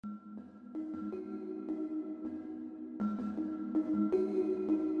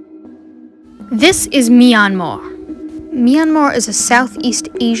This is Myanmar. Myanmar is a Southeast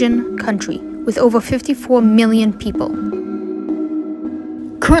Asian country with over 54 million people.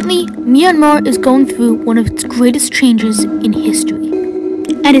 Currently, Myanmar is going through one of its greatest changes in history,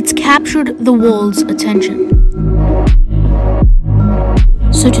 and it's captured the world's attention.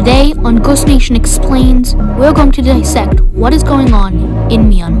 So today, on Ghost Nation Explains, we're going to dissect what is going on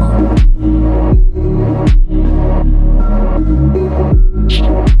in Myanmar.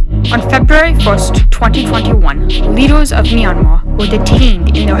 On February 1st, 2021, leaders of Myanmar were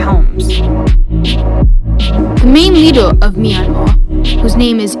detained in their homes. The main leader of Myanmar, whose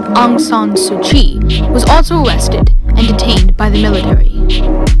name is Aung San Suu Kyi, was also arrested and detained by the military.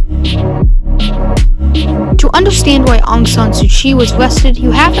 To understand why Aung San Suu Kyi was arrested,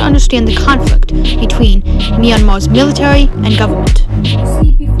 you have to understand the conflict between Myanmar's military and government.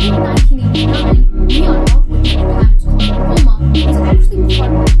 See, before 1989, Myanmar, which at the time was called Burma, was actually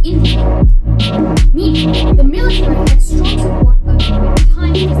part of India. Meaning, the military had strong support of the at the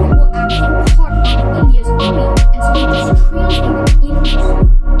time because they were actually part of India's army, and so they just translated into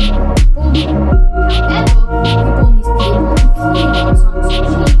Burma. However, the Burmese people, including Aung San Suu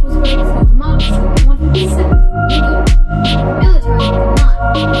Kyi, was very pro-democracy. They wanted to set up India. The military did not.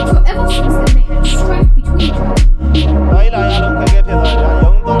 So ever since then, they had strife between each other.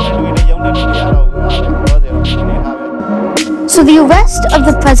 So the arrest of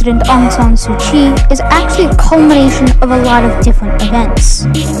the president Aung San Suu Kyi is actually a culmination of a lot of different events.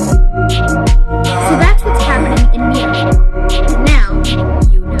 So that